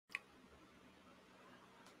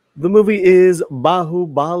The movie is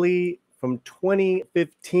Bahubahli from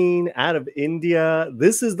 2015 out of India.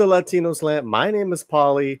 This is the Latino Slant. My name is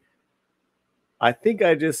Paulie. I think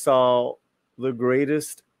I just saw the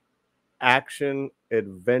greatest action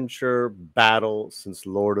adventure battle since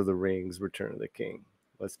Lord of the Rings Return of the King.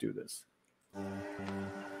 Let's do this. Come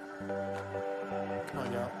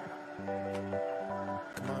on, y'all.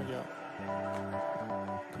 Come on, y'all.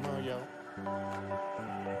 Come on, y'all.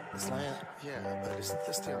 The slant. Yeah, but is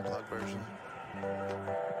this the unplugged version?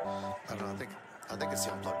 I don't know. I think it's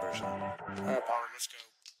the unplugged version. All right, Paulie, let's go.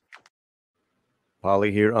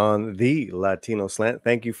 Paulie here on the Latino Slant.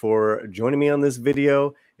 Thank you for joining me on this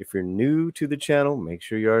video. If you're new to the channel, make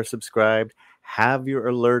sure you are subscribed. Have your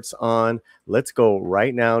alerts on. Let's go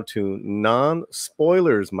right now to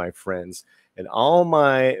non-spoilers, my friends. And all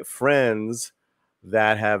my friends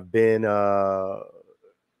that have been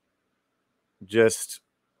just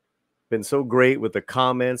been so great with the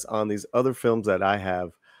comments on these other films that I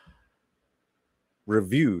have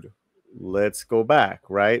reviewed. Let's go back,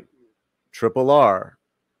 right? Triple R,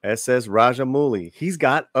 SS Rajamouli. He's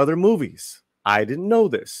got other movies. I didn't know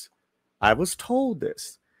this. I was told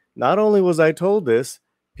this. Not only was I told this,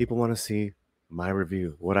 people want to see my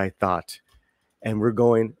review, what I thought. And we're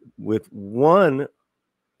going with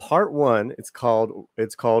part one. It's called,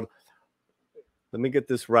 let me get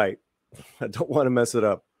this right. I don't want to mess it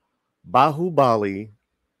up. Bahubahli,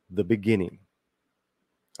 the beginning.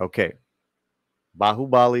 Okay.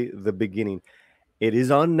 Bahubahli, the beginning. It is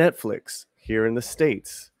on Netflix here in the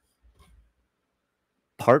States.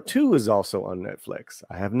 Part 2 is also on Netflix.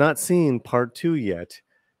 I have not seen part 2 yet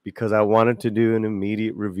because I wanted to do an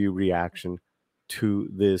immediate review reaction to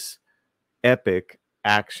this epic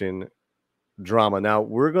action drama. Now,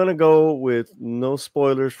 we're going to go with no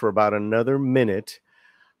spoilers for about another minute.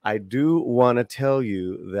 I do want to tell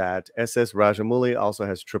you that SS Rajamouli also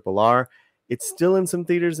has Triple R. It's still in some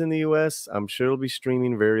theaters in the US. I'm sure it'll be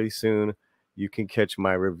streaming very soon. You can catch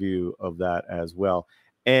my review of that as well.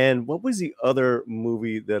 And what was the other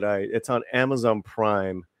movie that it's on Amazon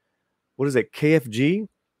Prime? What is it? KFG?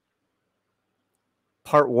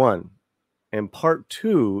 Part 1. And part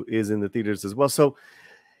 2 is in the theaters as well. So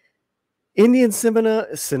Indian cinema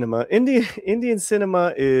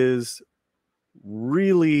is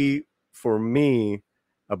really, for me,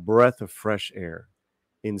 a breath of fresh air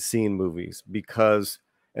in seeing movies because,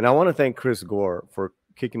 and I want to thank Chris Gore for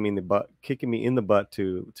kicking me in the butt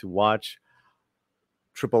to watch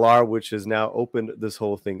Triple R, which has now opened this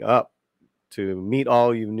whole thing up to meet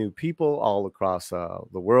all you new people all across the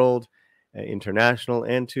world, international,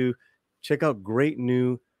 and to check out great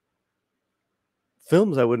new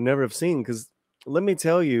films I would never have seen. Because let me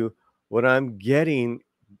tell you, what I'm getting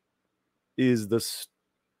is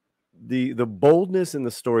the boldness in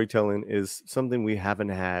the storytelling is something we haven't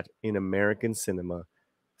had in American cinema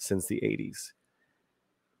since the 80s.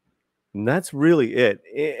 And that's really it.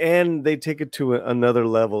 And they take it to another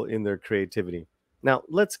level in their creativity. Now,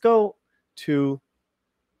 let's go to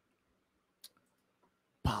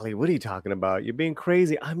Paulie. What are you talking about? You're being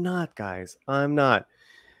crazy. I'm not, guys. I'm not.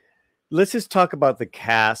 Let's just talk about the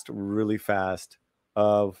cast really fast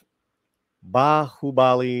of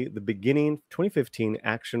Bahubahli, the beginning 2015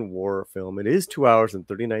 action war film. It is 2 hours and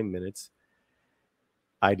 39 minutes.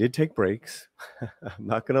 I did take breaks. I'm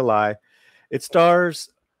not going to lie. It stars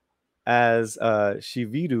as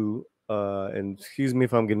Shividu, and excuse me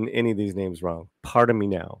if I'm getting any of these names wrong. Pardon me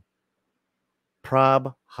now.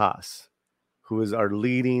 Prabhas, who is our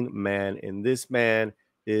leading man. And this man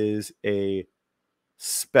is a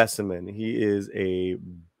specimen. He is a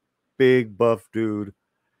big buff dude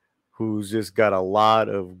who's just got a lot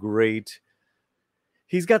of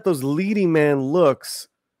he's got those leading man looks.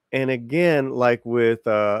 And again, like with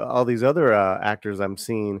all these other actors I'm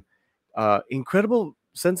seeing, incredible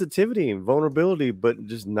sensitivity and vulnerability, but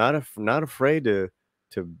just not afraid to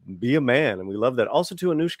be a man. And we love that. Also to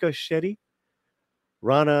Anushka Shetty,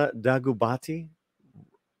 Rana Dagubati,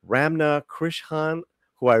 Ramna Krishan,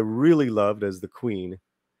 who I really loved as the queen.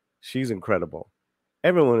 She's incredible.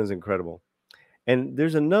 Everyone is incredible. And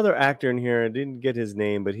there's another actor in here. I didn't get his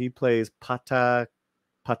name, but he plays Pataya,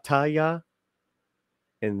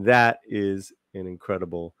 and that is an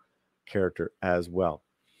incredible character as well.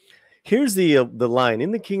 Here's the line: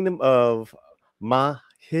 in the kingdom of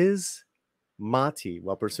his Mati,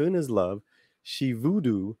 while pursuing his love,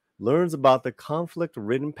 Shivudu learns about the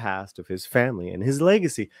conflict-ridden past of his family and his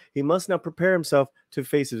legacy. He must now prepare himself to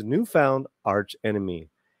face his newfound arch enemy.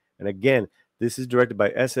 And again, this is directed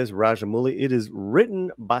by SS Rajamouli. It is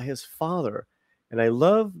written by his father. And I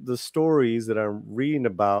love the stories that I'm reading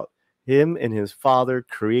about him and his father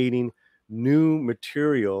creating new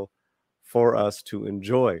material for us to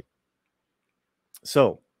enjoy.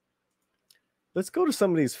 So let's go to some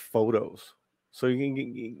of these photos. So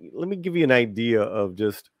let me give you an idea of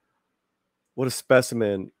just what a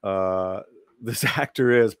specimen this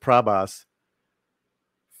actor is, Prabhas.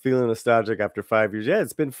 Feeling nostalgic after 5 years. Yeah,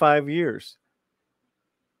 it's been 5 years.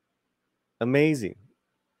 Amazing.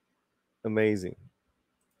 Amazing.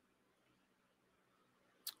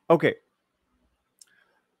 Okay.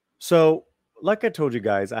 So, like I told you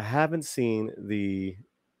guys, I haven't seen the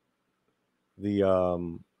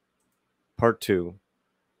part 2.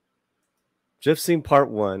 Just seen part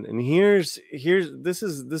 1. And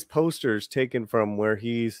this poster is taken from where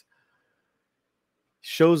he's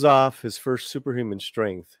shows off his first superhuman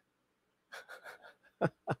strength.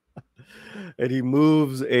 And he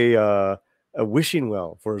moves a wishing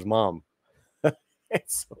well for his mom.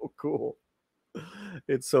 It's so cool.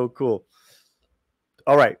 It's so cool.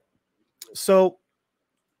 All right. So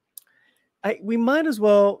we might as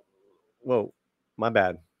well. Whoa, my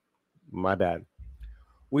bad.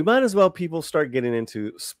 We might as well people start getting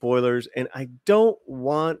into spoilers, and I don't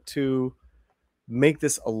want to make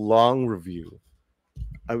this a long review.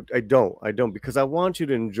 I don't because I want you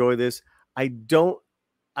to enjoy this.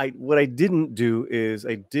 What I didn't do is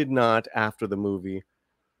I did not, after the movie,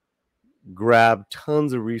 grab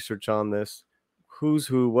tons of research on this. Who's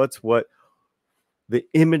who, what's what, the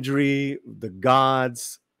imagery, the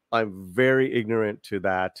gods. I'm very ignorant to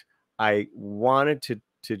that. I wanted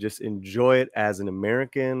to just enjoy it as an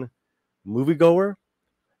American moviegoer,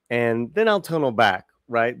 and then I'll tunnel back,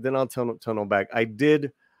 right? Then I'll tunnel back. I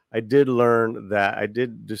did learn that, I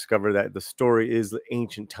did discover that the story is the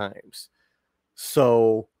ancient times.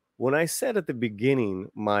 So when I said at the beginning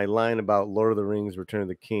my line about Lord of the Rings, Return of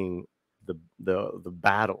the King, the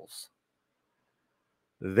battles,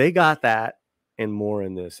 they got that and more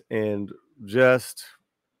in this, and just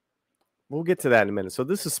we'll get to that in a minute. So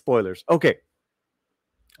this is spoilers. Okay.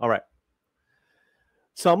 All right.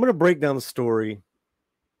 So I'm going to break down the story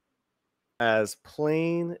as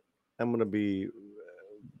plain. I'm going to be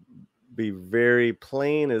very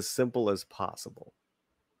plain, as simple as possible.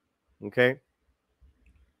 Okay.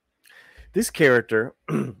 This character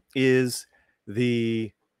is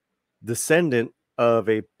the descendant of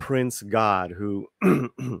a prince god who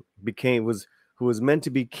who was meant to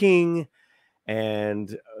be king,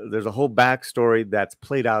 and there's a whole backstory that's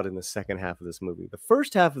played out in the second half of this movie. The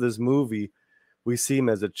first half of this movie, we see him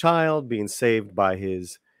as a child being saved by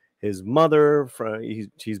his mother.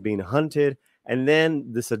 She's being hunted, and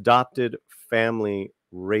then this adopted family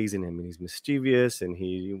raising him, and he's mischievous, and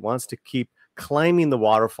he wants to keep climbing the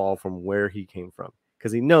waterfall from where he came from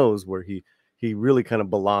because he knows where he really kind of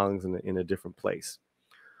belongs in a different place.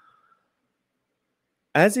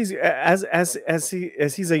 As he's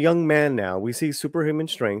a young man now, we see superhuman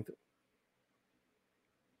strength,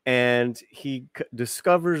 and he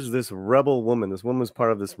discovers this rebel woman. This woman was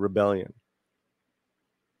part of this rebellion.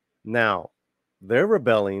 Now, they're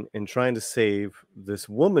rebelling and trying to save this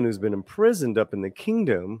woman who's been imprisoned up in the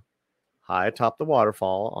kingdom, high atop the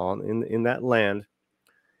waterfall in that land.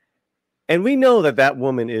 And we know that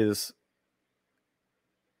woman is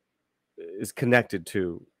connected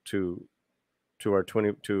to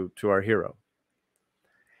our hero.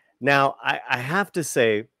 Now, I have to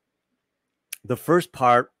say, the first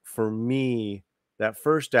part for me, that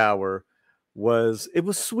first hour, was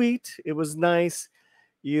sweet. It was nice.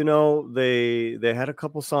 You know, they had a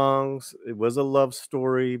couple songs. It was a love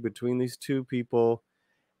story between these two people,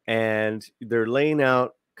 and they're laying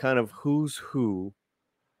out kind of who's who,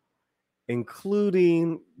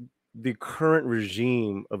 including the current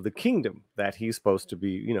regime of the kingdom that he's supposed to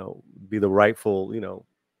be, be the rightful,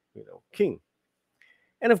 king.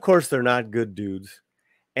 And of course, they're not good dudes.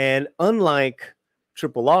 And unlike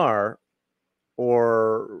Triple R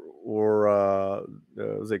or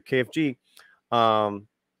was it KFG,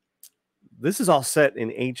 this is all set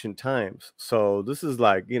in ancient times. So this is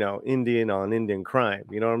like, Indian on Indian crime.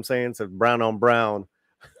 You know what I'm saying? So brown on brown,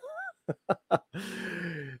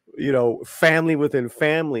 family within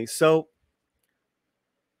family. So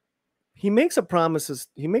he makes a promise to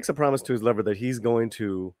his lover that he's going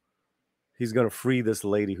to free this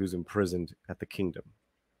lady who's imprisoned at the kingdom.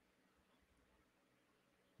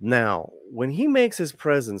 Now, when he makes his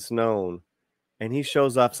presence known and he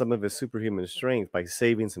shows off some of his superhuman strength by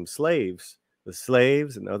saving some slaves, the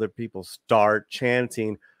slaves and other people start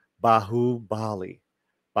chanting Bahubahli,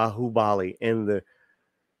 Bahubahli, and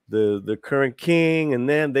the current king, and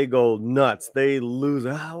then they go nuts. They lose.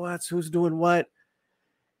 Who's doing what?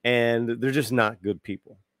 And they're just not good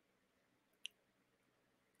people.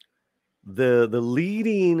 the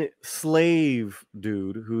leading slave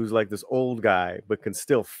dude, who's like this old guy but can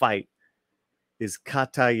still fight, is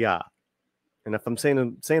Kataya. And if I'm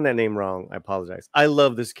saying that name wrong, I apologize. I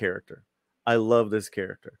love this character. I love this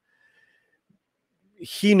character.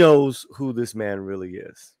 He knows who this man really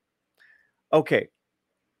is. Okay.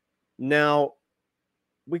 Now,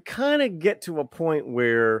 we kind of get to a point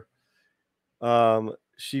where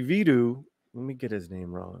Shividu, let me get his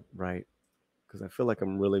name wrong, right? Because I feel like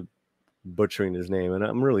I'm really butchering his name, and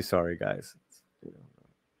I'm really sorry, guys.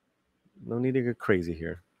 No need to get crazy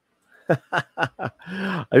here.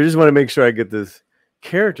 I just want to make sure I get this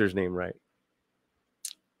character's name right.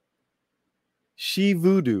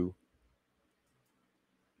 Shivudu.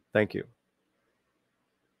 Thank you.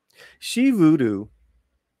 Shivudu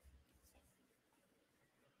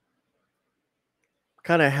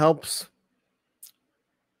kind of helps.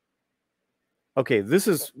 Okay, this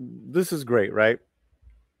is great, right?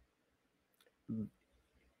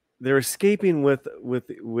 They're escaping with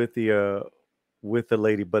the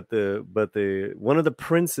lady, but the one of the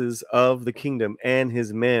princes of the kingdom and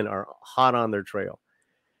his men are hot on their trail.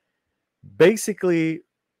 Basically,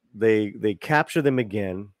 they capture them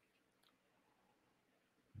again,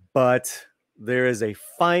 but there is a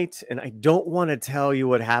fight, and I don't want to tell you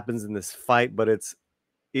what happens in this fight, but it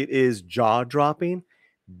is jaw-dropping.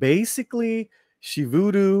 Basically,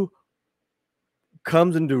 Shivudu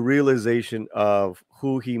comes into realization of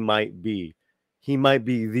who he might be. He might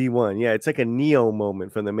be the one. Yeah, it's like a Neo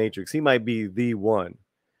moment from the Matrix. He might be the one,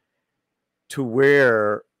 to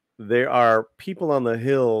where there are people on the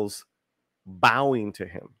hills bowing to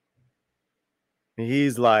him. And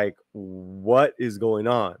he's like, what is going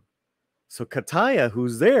on? So Kataya,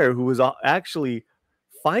 who's there, who is actually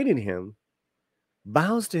fighting him,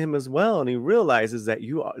 bows to him as well, and he realizes that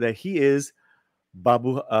he is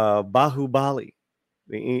Bahubahli,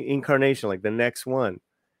 the incarnation, like the next one.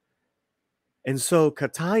 And so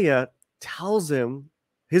Kataya tells him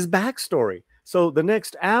his backstory. So the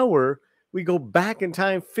next hour, we go back in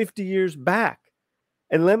time 50 years back.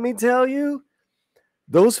 And let me tell you,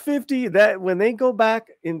 those 50, that when they go back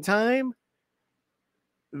in time,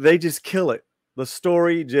 they just kill it. The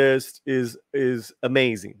story just is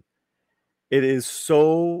amazing. It is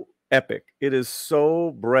so epic. It is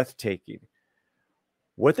so breathtaking.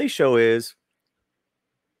 What they show is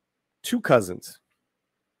two cousins,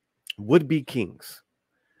 would-be kings,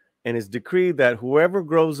 and it's decreed that whoever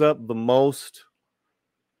grows up the most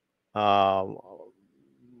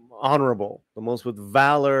honorable, the most with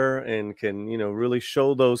valor, and can really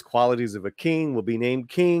show those qualities of a king, will be named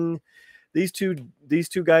king. These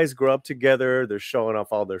two guys grow up together. They're showing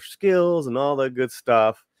off all their skills and all that good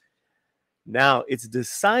stuff. Now it's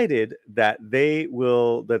decided that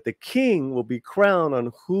the king will be crowned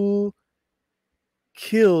on who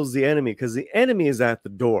kills the enemy, because the enemy is at the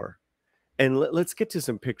door. And let's get to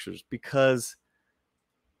some pictures, because,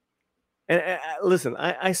 and listen,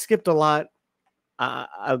 I skipped a lot.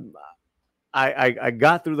 I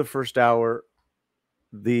got through the first hour.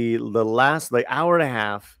 The last hour and a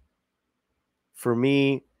half, for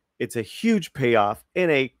me, it's a huge payoff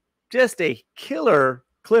and just a killer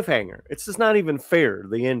cliffhanger. It's just not even fair.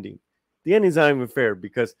 The ending's not even fair,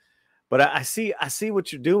 but I see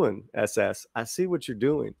what you're doing, SS. I see what you're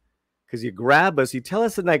doing, because you grab us, you tell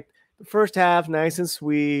us that, like, the first half nice and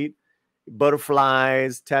sweet,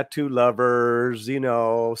 butterflies, tattoo lovers,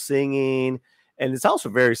 singing, and it's also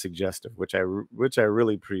very suggestive, which I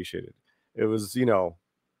really appreciated. It was a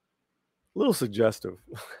little suggestive.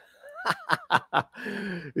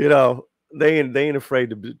 They ain't afraid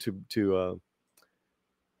to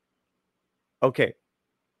okay.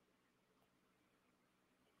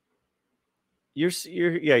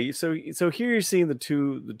 So here you're seeing the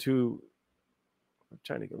two. I'm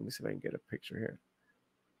trying to let me see if I can get a picture here.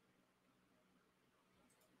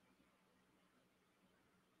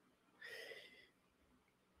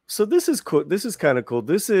 So this is cool. This is kind of cool.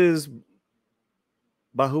 This is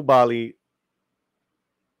Bahubahli.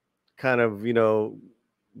 Kind of,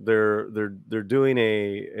 they're doing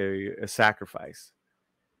a sacrifice,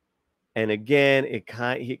 and again,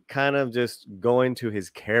 he kind of just going to his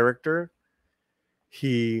character.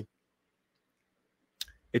 It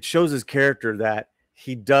shows his character that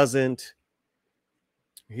he doesn't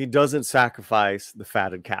sacrifice the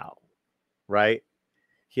fatted cow, right?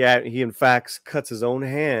 He in fact cuts his own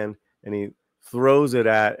hand, and he throws it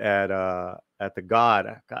at the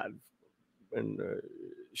god and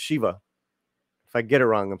Shiva. If I get it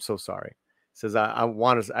wrong, I'm so sorry. Says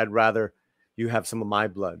I'd rather you have some of my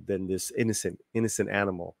blood than this innocent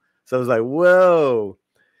animal. So I was like, whoa.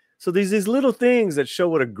 So these little things that show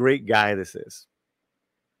what a great guy this is.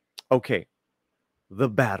 Okay, the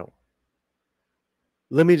battle.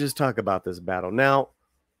 Let me just talk about this battle. Now,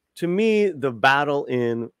 to me, the battle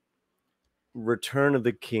in Return of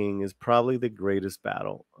the King is probably the greatest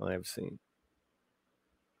battle I've seen.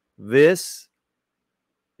 This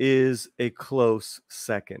is a close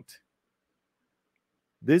second.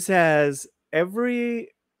 This has everything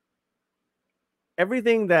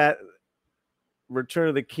that Return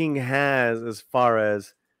of the King has as far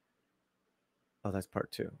as, oh, that's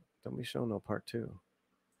part 2. Don't be showing no part 2.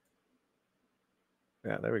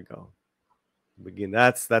 Yeah, there we go. Begin.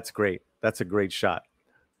 That's great. That's a great shot.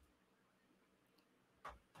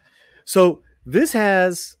 So this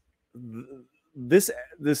has this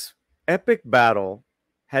epic battle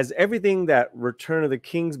has everything that Return of the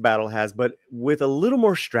King's battle has, but with a little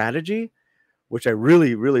more strategy, which I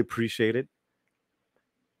really, really appreciated.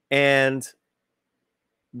 And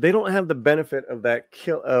they don't have the benefit of that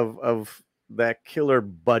of that killer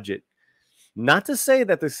budget. Not to say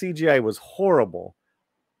that the CGI was horrible,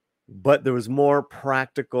 but there was more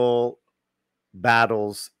practical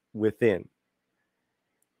battles within.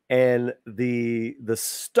 And the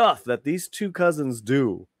stuff that these two cousins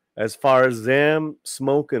do, as far as them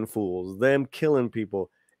smoking fools, them killing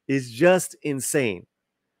people, is just insane.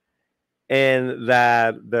 And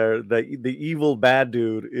that the evil bad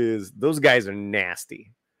dude is, those guys are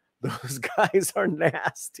nasty. Those guys are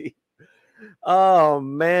nasty. Oh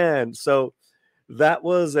man. So that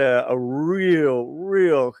was a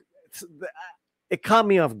real it caught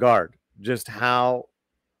me off guard just how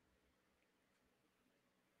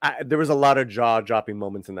there was a lot of jaw-dropping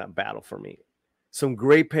moments in that battle for me. Some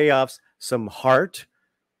great payoffs, some heart,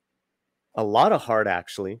 a lot of heart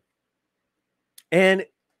actually. And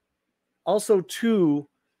also too,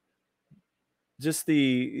 just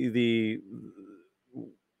the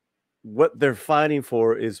what they're fighting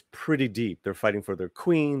for is pretty deep. They're fighting for their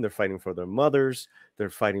queen, they're fighting for their mothers, they're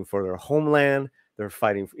fighting for their homeland, they're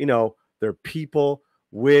fighting, their people,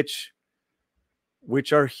 which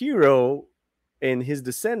our hero and his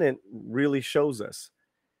descendant really shows us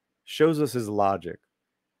his logic,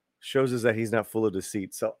 shows us that he's not full of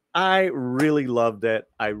deceit. So I really loved it.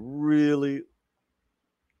 I really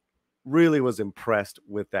was impressed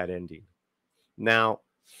with that ending. Now,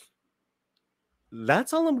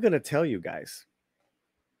 that's all I'm going to tell you guys.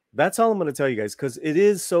 That's all I'm going to tell you guys, because it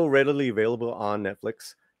is so readily available on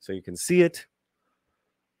Netflix, so you can see it.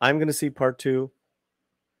 I'm going to see part 2.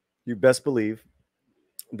 You best believe.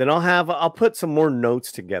 Then I'll put some more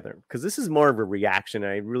notes together, because this is more of a reaction.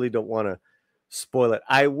 I really don't want to spoil it.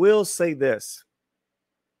 I will say this.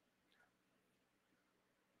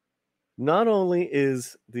 Not only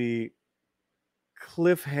is the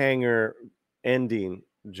cliffhanger ending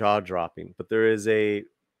jaw-dropping, but there is a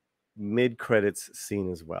mid-credits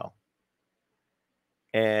scene as well.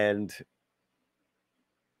 And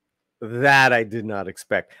that I did not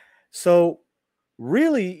expect. So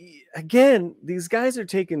really, again, these guys are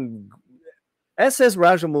taking SS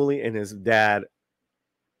Rajamouli and his dad.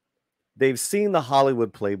 They've seen the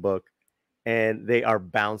Hollywood playbook and they are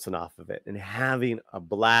bouncing off of it and having a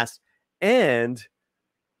blast, and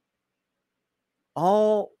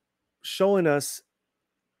all showing us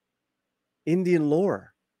Indian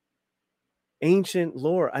lore, ancient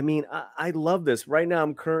lore. I mean, I love this. Right now,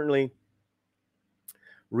 I'm currently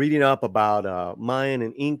reading up about Mayan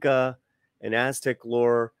and Inca and Aztec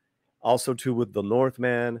lore, also too with the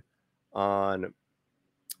Northman, on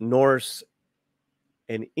Norse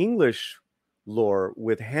and English lore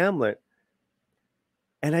with Hamlet.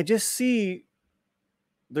 And I just see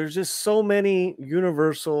there's just so many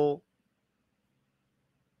universal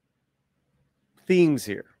themes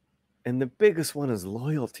here. And the biggest one is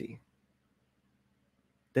loyalty.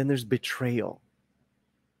 Then there's betrayal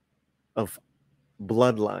of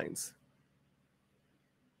bloodlines.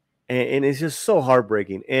 And it's just so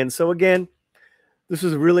heartbreaking. And so again, this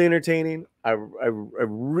was really entertaining. I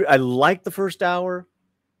liked the first hour.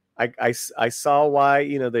 I saw why,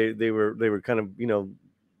 they were kind of,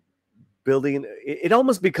 building. It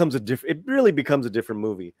almost becomes it really becomes a different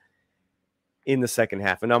movie in the second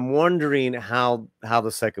half. And I'm wondering how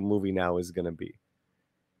the second movie now is going to be,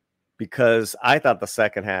 because I thought the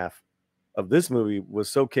second half of this movie was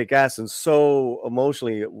so kick-ass and so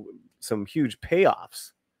emotionally, some huge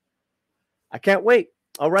payoffs. I can't wait.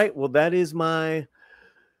 All right. Well, that is my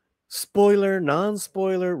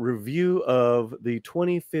non-spoiler review of the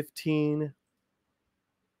 2015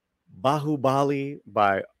 Bahubahli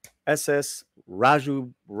by SS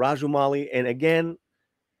Rajamouli. And again,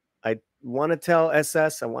 I want to tell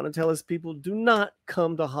SS, I want to tell his people, do not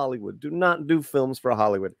come to Hollywood. Do not do films for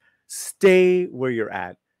Hollywood. Stay where you're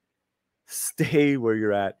at. Stay where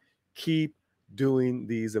you're at. Keep doing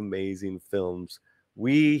these amazing films.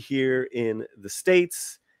 We here in the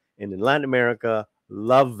States and in Latin America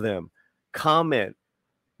love them. Comment,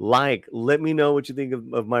 like, let me know what you think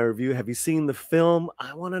of my review. Have you seen the film?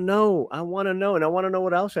 I want to know. And I want to know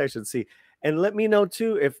what else I should see. And let me know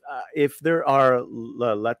too if there are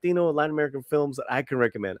Latino, Latin American films that I can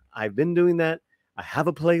recommend. I've been doing that. I have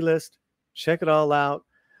a playlist. Check it all out.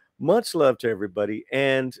 Much love to everybody.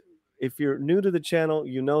 And if you're new to the channel,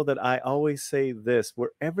 you know that I always say this: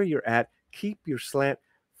 wherever you're at, keep your slant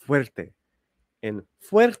fuerte. And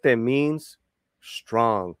fuerte means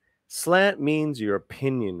strong. Slant means your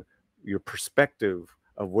opinion, your perspective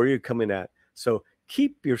of where you're coming at. So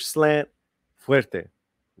keep your slant fuerte.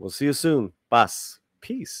 We'll see you soon. Paz.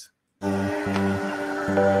 Peace. Come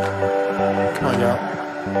on, y'all.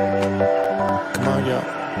 Come on, y'all.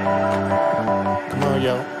 Come on,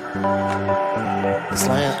 y'all. The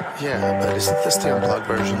slant. Yeah, but is this the unplugged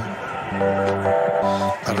version?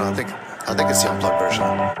 I don't know. I think it's the unplugged version.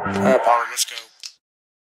 Paulie, let's go.